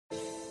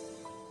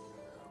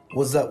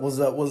What's up, what's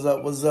up, what's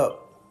up, what's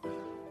up?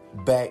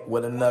 Back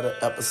with another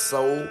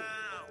episode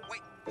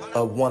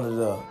of one of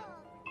the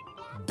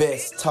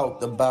best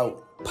talked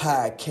about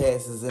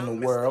podcasts in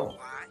the world,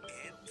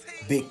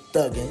 Big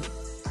Thuggin',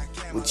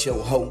 with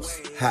your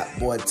host, Hot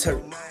Boy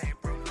Turk.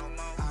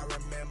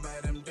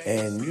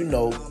 And you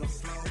know,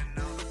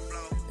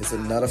 it's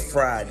another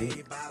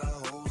Friday,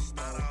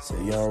 so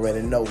you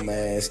already know,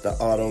 man, it's the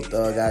Auto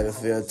Thug I Can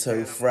Feel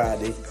Turk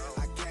Friday.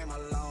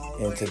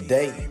 And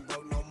today,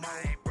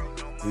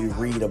 we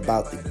read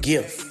about the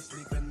gift,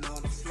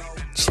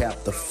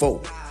 chapter 4.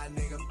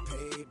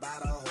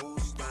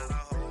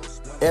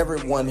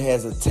 Everyone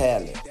has a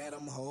talent.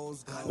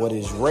 What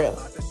is rare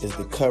is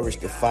the courage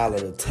to follow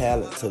the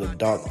talent to the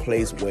dark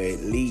place where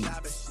it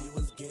leads.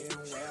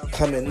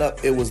 Coming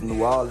up, it was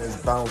New Orleans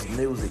bounce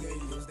music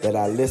that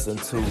I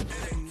listened to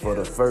for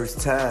the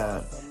first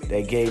time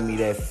that gave me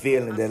that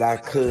feeling that I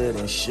could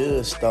and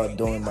should start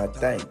doing my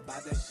thing.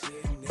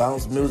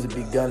 Bounce music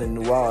begun in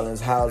New Orleans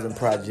housing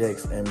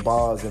projects and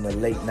bars in the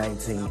late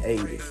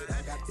 1980s.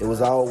 It was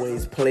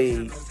always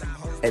played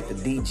at the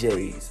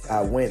DJs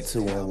I went to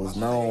and was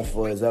known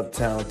for his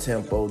uptown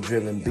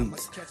tempo-driven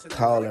beats,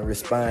 call and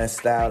response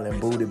style, and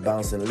booty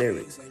bouncing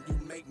lyrics.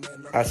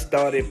 I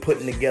started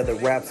putting together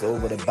raps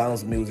over the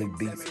bounce music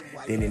beats.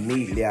 Then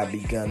immediately I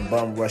begun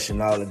bum rushing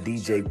all the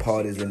DJ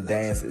parties and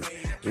dances,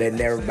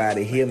 letting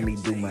everybody hear me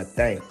do my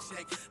thing.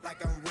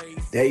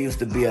 There used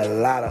to be a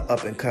lot of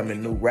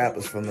up-and-coming new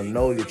rappers from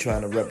Magnolia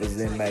trying to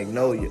represent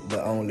Magnolia, but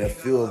only a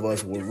few of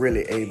us were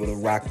really able to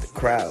rock the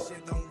crowd.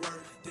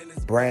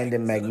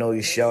 Brandon,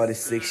 Magnolia Shorty,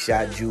 Six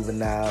Shot,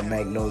 Juvenile,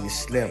 Magnolia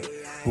Slim,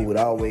 who would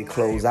always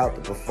close out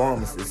the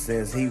performances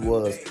since he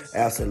was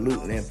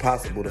absolutely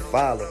impossible to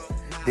follow.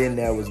 Then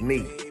there was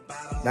me.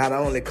 Not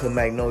only could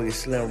Magnolia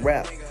Slim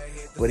rap,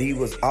 but he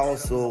was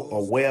also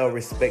a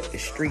well-respected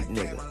street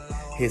nigga.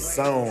 His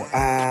song,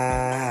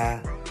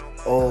 I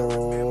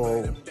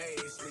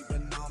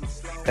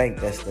think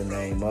that's the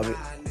name of it,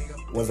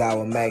 was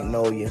our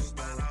Magnolia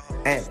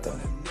anthem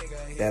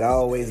that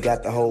always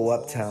got the whole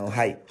uptown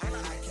hype.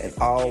 And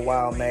all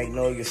while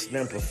Magnolia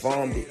Slim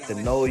performed it, the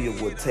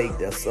Nolia would take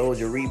their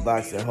soldier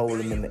Reeboks and hold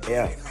them in the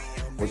air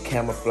with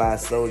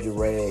camouflage soldier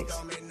rags,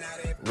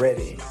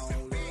 ready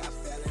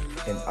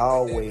and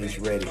always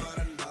ready.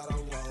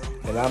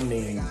 And I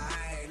mean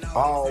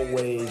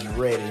always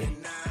ready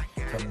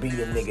to beat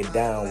a nigga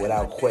down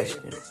without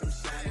question.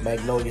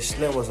 Magnolia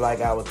Slim was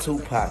like our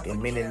Tupac,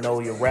 and many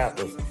Nolia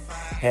rappers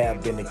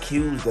have been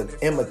accused of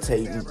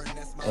imitating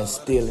and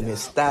stealing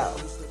his style.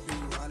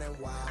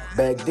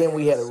 Back then,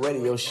 we had a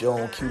radio show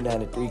on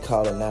Q93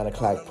 called the 9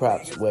 o'clock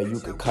Props, where you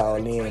could call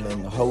in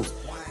and the host,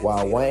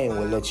 while Wayne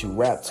would let you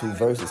rap 2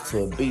 verses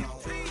to a beat,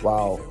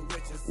 while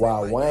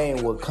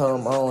Wayne would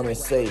come on and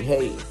say,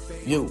 "Hey,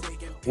 you,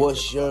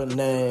 what's your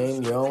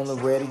name? You're on the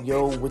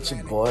radio with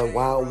your boy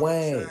Wild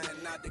Wayne."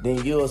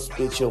 Then you'll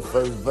spit your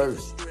first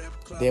verse.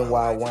 Then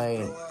Wild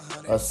Wayne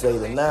will say,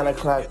 "The 9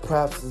 o'clock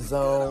Props is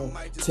on.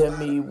 Tell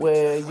me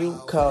where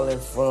you calling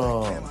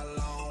from."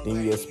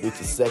 Then you'll spit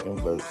your second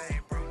verse.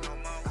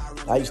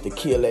 I used to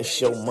kill that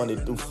show Monday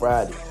through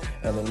Friday,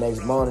 and the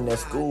next morning at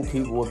school,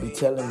 people would be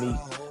telling me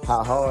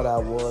how hard I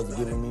was,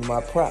 giving me my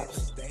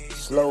props.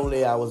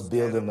 Slowly, I was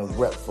building a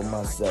rep for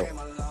myself.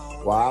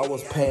 While I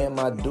was paying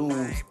my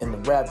dues in the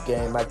rap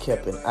game, I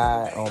kept an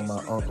eye on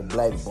my Uncle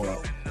Black Boy,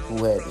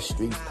 who had the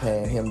streets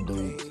paying him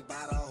dues.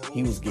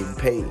 He was getting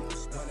paid.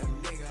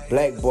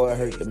 Black Boy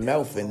hurt the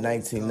mouth in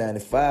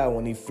 1995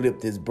 when he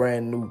flipped his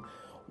brand new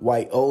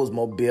white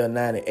Oldsmobile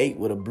 98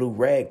 with a blue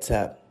rag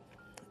top.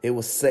 It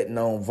was setting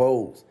on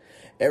Vogues.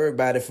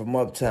 Everybody from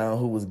uptown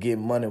who was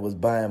getting money was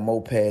buying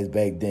mopeds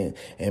back then,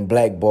 and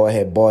Black Boy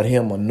had bought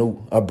him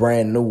a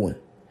brand new one.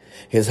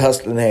 His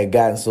hustling had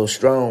gotten so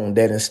strong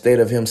that instead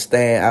of him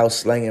staying out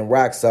slinging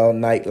rocks all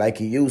night like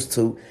he used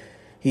to,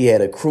 he had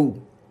a crew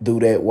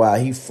do that while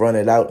he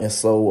fronted out and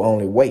sold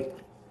only weight.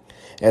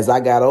 As I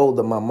got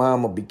older, my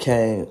mama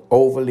became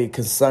overly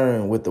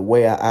concerned with the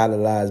way I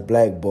idolized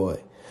Black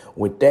Boy.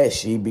 With that,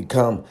 she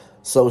become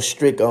so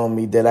strict on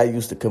me that I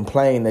used to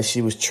complain that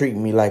she was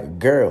treating me like a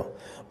girl,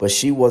 but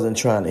she wasn't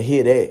trying to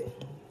hear that.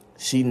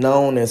 She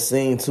known and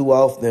seen too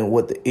often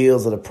what the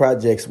ills of the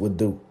projects would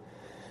do.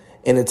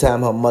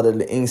 Anytime her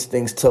motherly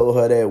instincts told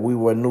her that we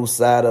were a new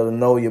side of the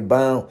Know You're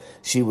Bound,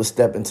 she would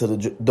step into the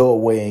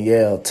doorway and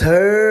yell,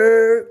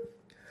 "Turk,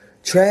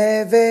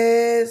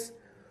 Travis,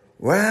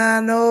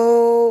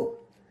 Rhino,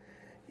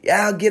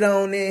 y'all get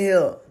on in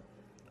here."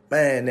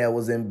 Man, that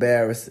was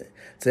embarrassing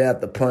to have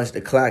to punch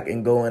the clock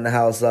and go in the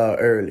house all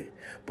early.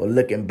 But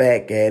looking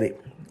back at it,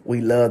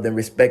 we loved and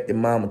respected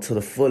Mama to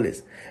the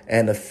fullest,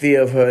 and the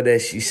fear of her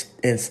that she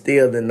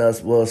instilled in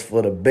us was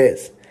for the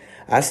best.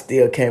 I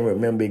still can't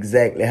remember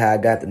exactly how I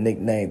got the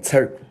nickname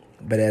Turk,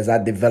 but as I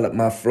developed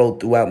my flow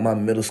throughout my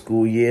middle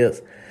school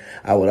years,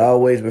 I would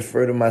always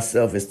refer to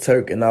myself as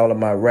Turk in all of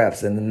my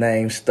raps, and the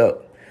name stuck.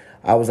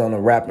 I was on a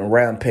rapping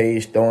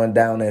rampage, throwing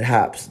down at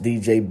hops,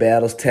 DJ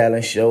battles,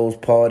 talent shows,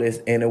 parties,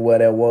 anywhere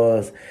there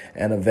was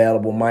an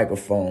available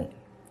microphone.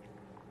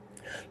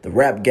 The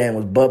rap game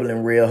was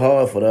bubbling real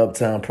hard for the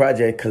Uptown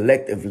Project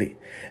collectively,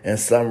 and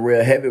some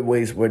real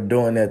heavyweights were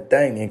doing their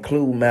thing,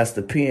 including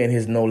Master P and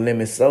his No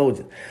Limit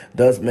Soldier,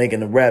 thus making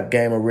the rap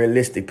game a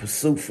realistic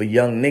pursuit for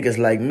young niggas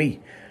like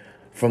me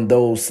from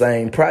those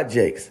same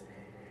projects.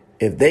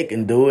 If they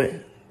can do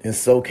it, then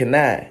so can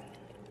I.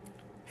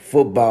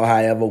 Football,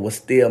 however, was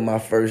still my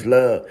first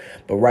love,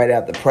 but right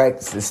after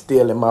practice and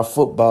still in my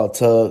football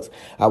tugs,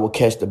 I would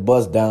catch the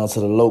bus down to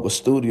the local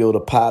studio to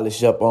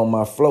polish up on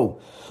my flow.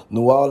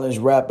 New Orleans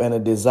rap and a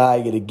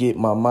desire to get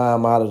my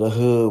mom out of the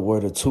hood were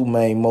the two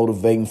main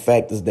motivating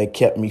factors that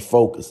kept me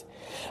focused.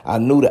 I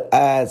knew the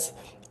odds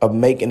of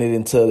making it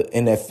into the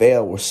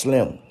NFL were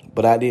slim,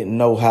 but I didn't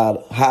know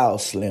how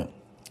slim.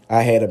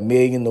 I had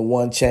 1,000,000 to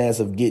 1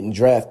 chance of getting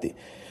drafted.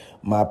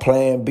 My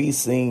plan B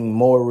seemed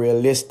more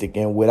realistic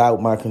and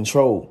without my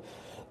control.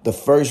 The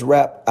first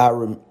rap I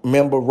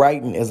remember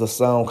writing is a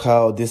song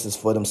called This Is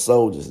For Them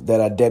Soldiers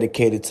that I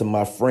dedicated to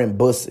my friend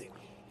Bussy,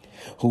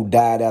 who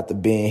died after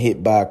being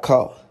hit by a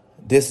car.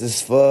 This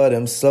is for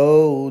them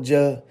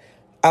soldier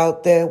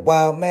out there,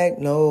 Wild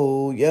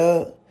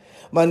Magnolia.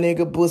 My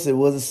nigga Bussy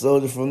was a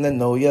soldier from the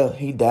Noya.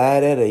 He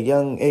died at a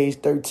young age,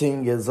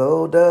 13 years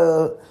old.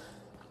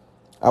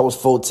 I was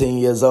 14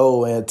 years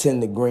old and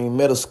attended Green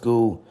Middle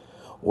School,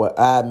 where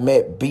I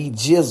met B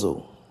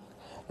Jizzle.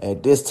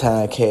 At this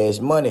time, Cash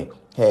Money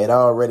had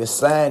already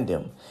signed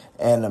him,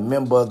 and a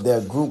member of their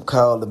group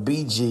called the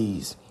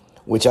BGs,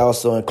 which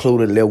also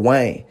included Lil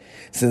Wayne.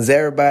 Since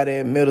everybody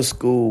in middle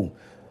school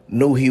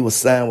knew he was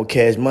signed with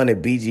Cash Money,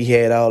 BG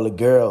had all the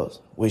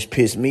girls, which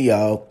pissed me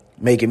off,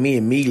 making me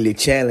immediately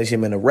challenge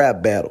him in a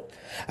rap battle.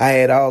 I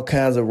had all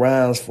kinds of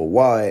rhymes for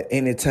Wah at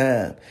any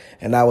time,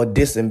 and I would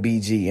diss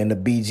BG and the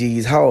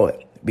BGs hard,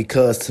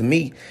 because to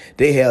me,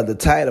 they held the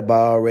title by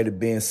already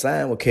being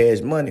signed with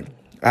Cash Money.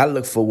 I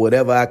looked for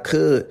whatever I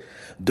could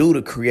do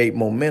to create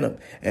momentum,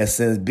 and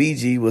since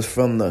BG was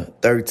from the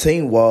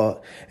 13th Ward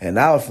and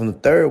I was from the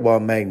 3rd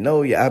Ward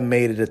Magnolia, I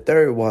made it a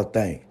 3rd Ward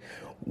thing.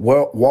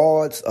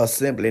 Wards are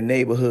simply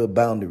neighborhood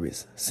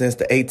boundaries. Since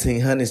the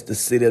 1800s, the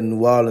city of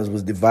New Orleans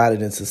was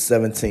divided into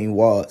 17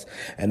 wards,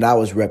 and I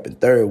was repping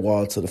 3rd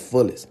Ward to the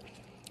fullest.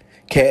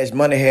 Cash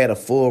Money had a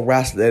full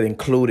roster that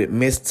included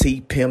Miss T,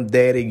 Pimp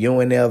Daddy,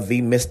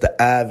 UNLV, Mr.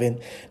 Ivan,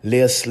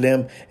 Lil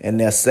Slim, and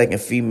their second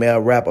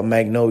female rapper,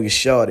 Magnolia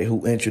Shorty,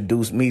 who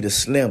introduced me to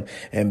Slim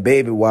and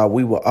Baby while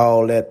we were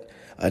all at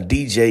a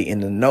DJ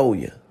in the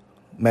Noya.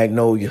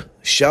 Magnolia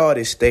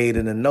Shorty stayed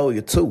in the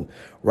Noya too,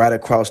 right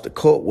across the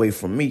courtway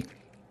from me.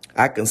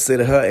 I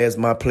consider her as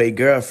my play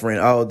girlfriend,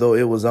 although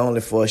it was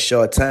only for a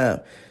short time.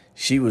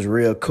 She was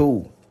real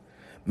cool.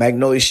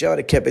 Magnolia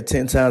Shorty kept it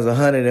 10 times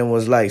 100 and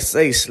was like,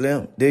 "Say,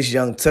 Slim, this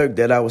young Turk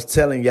that I was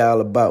telling y'all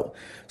about."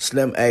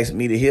 Slim asked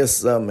me to hear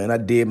something, and I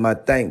did my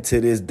thing.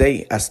 To this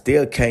day, I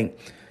still can't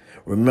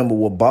remember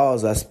what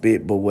bars I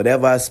spit, but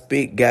whatever I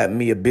spit got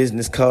me a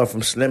business card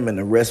from Slim, and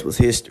the rest was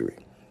history.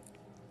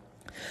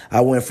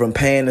 I went from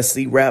paying to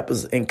see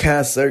rappers in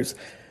concerts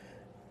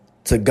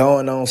to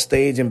going on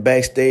stage and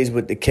backstage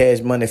with the Cash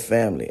Money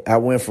family. I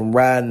went from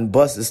riding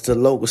buses to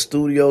local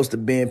studios to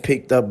being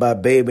picked up by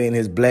Baby in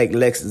his black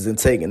Lexus and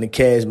taking the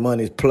Cash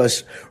Money's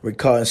plush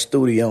recording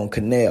studio on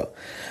Canal.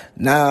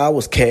 Now I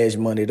was Cash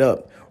Moneyed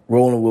up,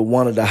 rolling with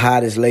one of the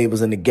hottest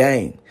labels in the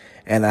game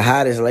and the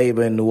hottest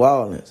label in New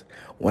Orleans.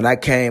 When I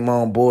came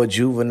on board,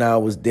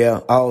 Juvenile was there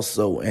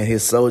also, and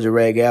his Soldier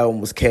Rag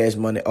album was Cash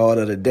Money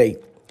Order of the Day.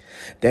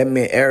 That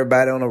meant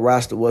everybody on the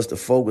roster was to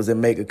focus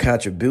and make a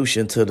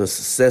contribution to the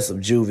success of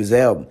Juvie's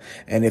album.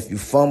 And if you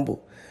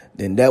fumble,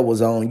 then that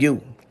was on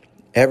you.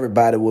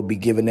 Everybody would be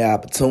given the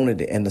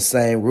opportunity, and the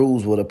same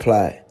rules would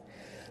apply.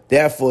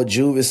 Therefore,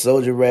 Juvie's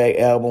Soldier Rag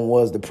album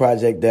was the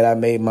project that I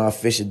made my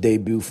official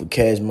debut for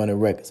Cash Money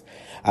Records.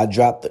 I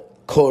dropped the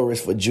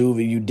chorus for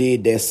Juvie, "You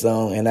Did That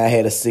Song," and I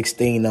had a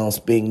 16 on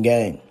Spitting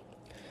Game.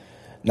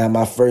 Now,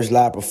 my first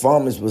live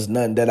performance was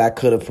nothing that I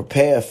could have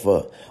prepared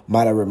for.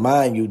 Might I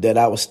remind you that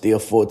I was still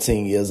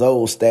 14 years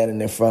old,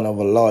 standing in front of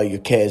a loyal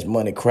Cash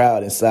Money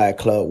crowd inside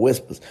Club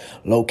Whispers,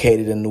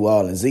 located in New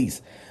Orleans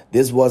East.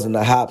 This wasn't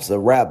the hops or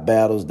rap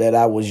battles that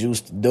I was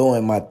used to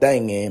doing my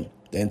thing in.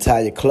 The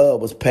entire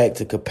club was packed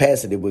to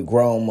capacity with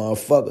grown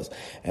motherfuckers,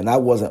 and I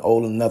wasn't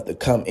old enough to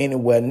come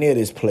anywhere near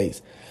this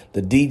place.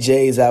 The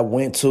DJs I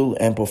went to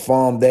and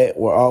performed at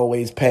were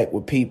always packed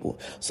with people,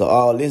 so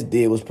all this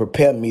did was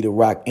prepare me to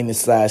rock any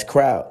size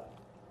crowd.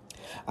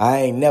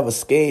 I ain't never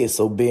scared,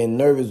 so being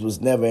nervous was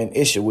never an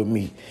issue with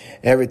me.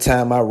 Every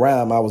time I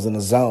rhymed, I was in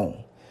a zone.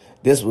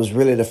 This was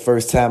really the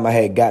first time I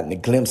had gotten a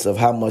glimpse of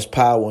how much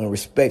power and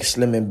respect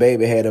Slim and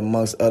Baby had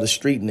amongst other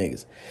street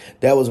niggas.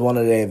 That was one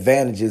of the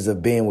advantages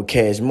of being with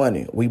Cash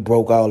Money. We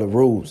broke all the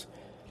rules.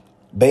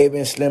 Baby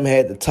and Slim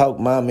had to talk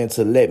Mom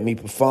into letting me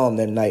perform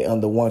that night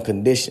under one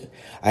condition.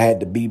 I had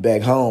to be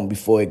back home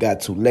before it got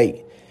too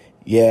late.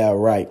 Yeah,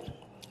 right.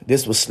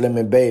 This was Slim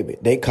and Baby.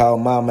 They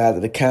called Mom after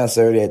the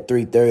concert at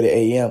 3:30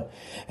 a.m.,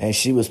 and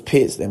she was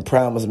pissed and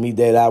promised me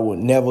that I would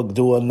never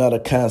do another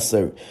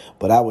concert,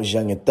 but I was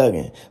young and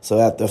thugging. So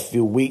after a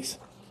few weeks,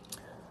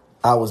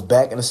 I was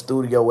back in the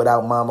studio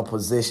without Mama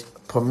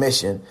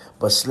permission,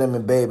 but Slim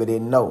and Baby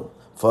didn't know.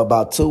 For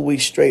about 2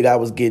 weeks straight, I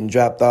was getting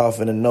dropped off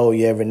in the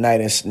Noya every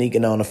night and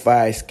sneaking on the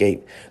fire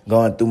escape,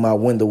 going through my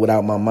window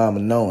without my mama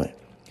knowing.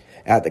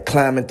 After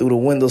climbing through the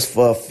windows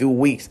for a few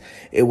weeks,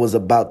 it was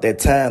about that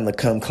time to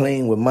come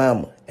clean with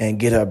mama and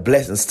get her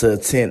blessings to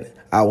attend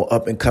our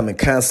up-and-coming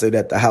concert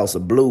at the House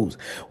of Blues,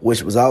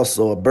 which was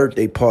also a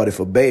birthday party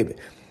for Baby.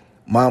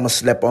 Mama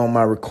slept on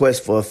my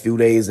request for a few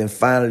days and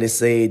finally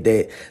said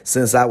that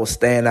since I was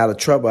staying out of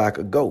trouble, I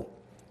could go.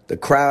 The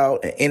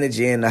crowd and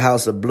energy in the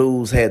House of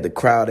Blues had the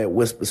crowd at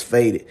Whispers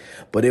faded,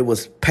 but it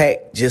was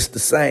packed just the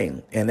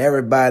same, and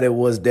everybody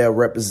was there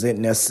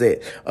representing their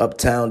set,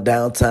 uptown,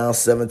 downtown,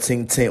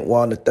 17th, 10th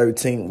ward, and the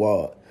 13th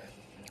ward.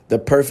 The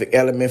perfect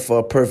element for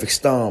a perfect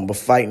storm, but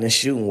fighting and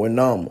shooting were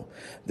normal.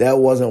 There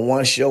wasn't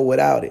one show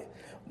without it,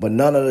 but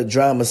none of the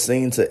drama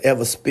seemed to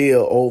ever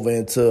spill over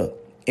into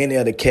any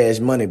of the Cash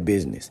Money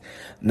business.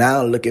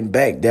 Now looking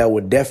back, there were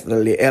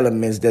definitely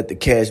elements that the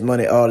Cash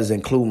Money artists,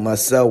 including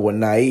myself, were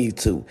naive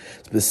to,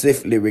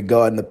 specifically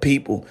regarding the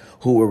people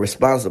who were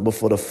responsible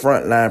for the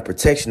frontline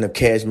protection of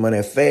Cash Money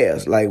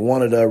affairs, like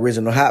one of the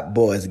original Hot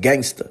Boys,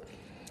 Gangsta,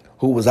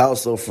 who was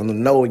also from the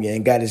Noya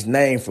and got his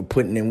name for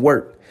putting in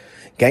work.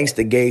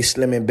 Gangsta gave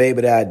Slim and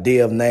Baby the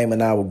idea of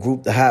naming our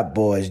group the Hot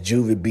Boys,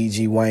 Juvie,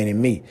 BG, Wayne,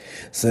 and me.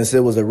 Since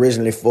it was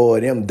originally four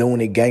of them doing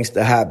it,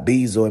 Gangsta, Hot,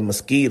 Bezo, and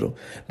Mosquito,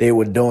 they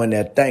were doing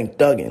their thing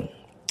thugging.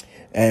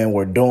 And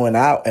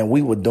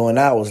we were doing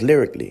ours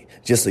lyrically,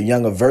 just a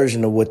younger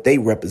version of what they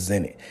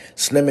represented.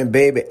 Slim and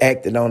Baby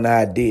acted on the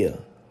idea.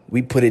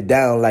 We put it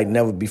down like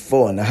never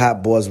before, and the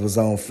Hot Boys was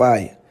on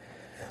fire.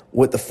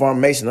 With the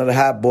formation of the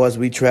Hot Boys,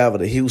 we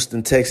traveled to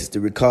Houston, Texas to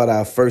record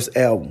our first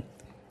album,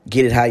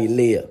 Get It How You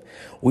Live.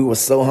 We were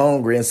so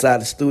hungry inside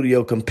the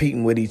studio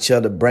competing with each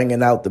other,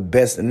 bringing out the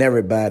best in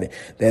everybody,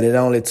 that it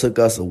only took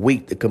us a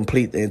week to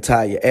complete the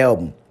entire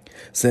album.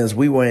 Since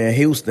we were in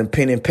Houston,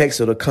 Penn and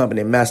Pexel, the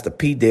company Master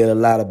P did a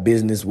lot of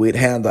business with,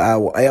 handled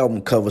our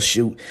album cover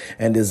shoot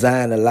and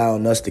design,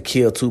 allowing us to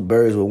kill two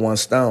birds with one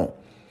stone.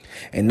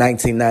 In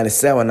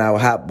 1997, our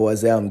Hot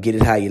Boys album, Get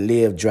It How You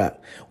Live, dropped.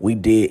 We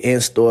did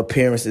in-store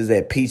appearances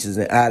at Peaches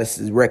and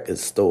Odyssey's record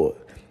store.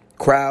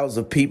 Crowds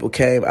of people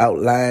came out,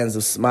 lines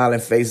of smiling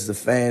faces of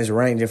fans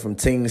ranging from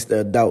teens to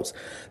adults.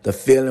 The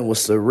feeling was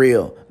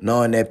surreal,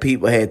 knowing that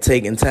people had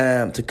taken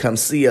time to come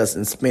see us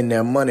and spend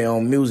their money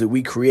on music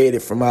we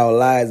created from our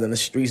lives in the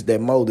streets that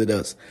molded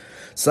us.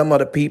 Some of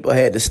the people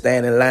had to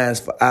stand in lines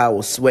for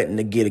hours sweating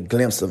to get a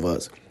glimpse of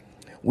us.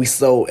 We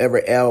sold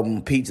every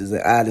album, Peaches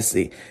and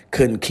Odyssey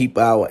couldn't keep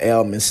our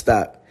album in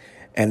stock.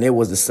 And it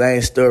was the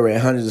same story in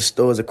hundreds of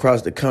stores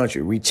across the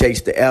country. We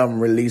chased the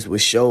album release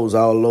with shows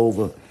all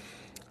over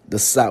the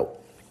South.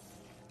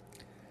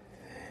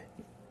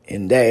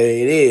 And there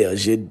it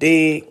is, you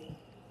dig?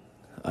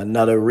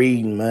 Another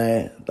reading,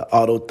 man. The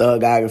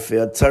autobiography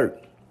of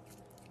Turk.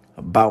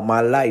 About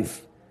my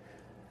life.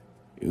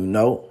 You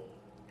know?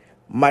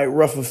 Might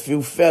ruffle a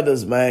few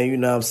feathers, man, you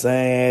know what I'm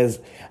saying, as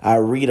I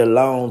read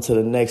along to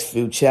the next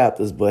few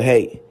chapters. But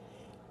hey,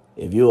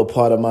 if you're a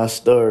part of my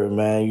story,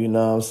 man, you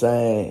know what I'm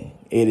saying,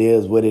 it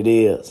is what it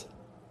is.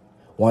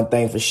 One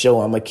thing for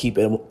sure, I'm going to keep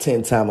it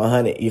 10 times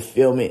 100, you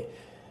feel me?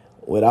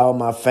 With all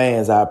my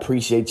fans, I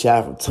appreciate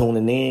y'all for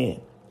tuning in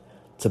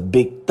to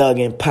Big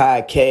Thuggin'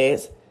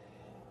 Podcast.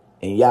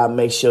 And y'all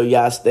make sure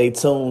y'all stay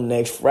tuned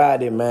next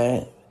Friday,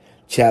 man.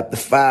 Chapter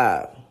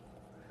 5.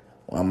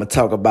 I'm going to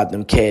talk about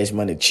them Cash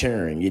Money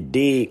churn. You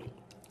dig?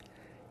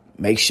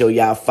 Make sure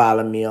y'all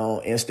follow me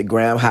on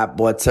Instagram,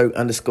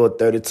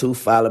 HotBoyTurk_32.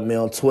 Follow me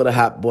on Twitter,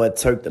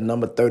 HotBoyTurk, the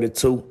number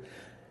 32.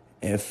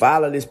 And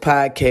follow this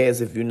podcast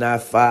if you're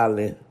not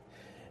following.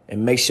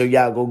 And make sure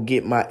y'all go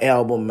get my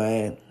album,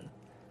 man.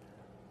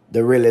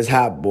 The Realest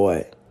Hot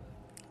Boy.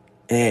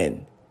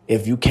 And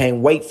if you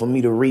can't wait for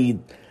me to read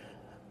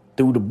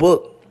through the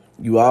book,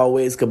 you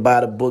always could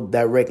buy the book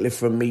directly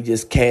from me.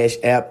 Just Cash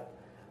App,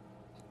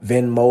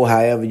 Venmo,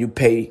 however you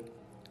pay,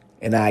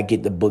 and I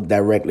get the book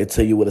directly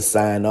to you with a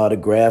signed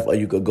autograph. Or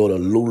you could go to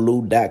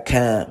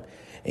lulu.com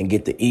and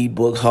get the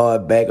ebook,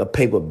 hardback, or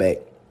paperback.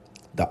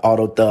 The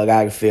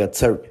autobiography of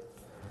Turk.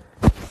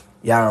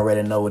 Y'all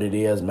already know what it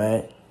is,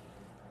 man.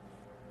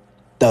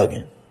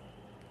 Thuggin'.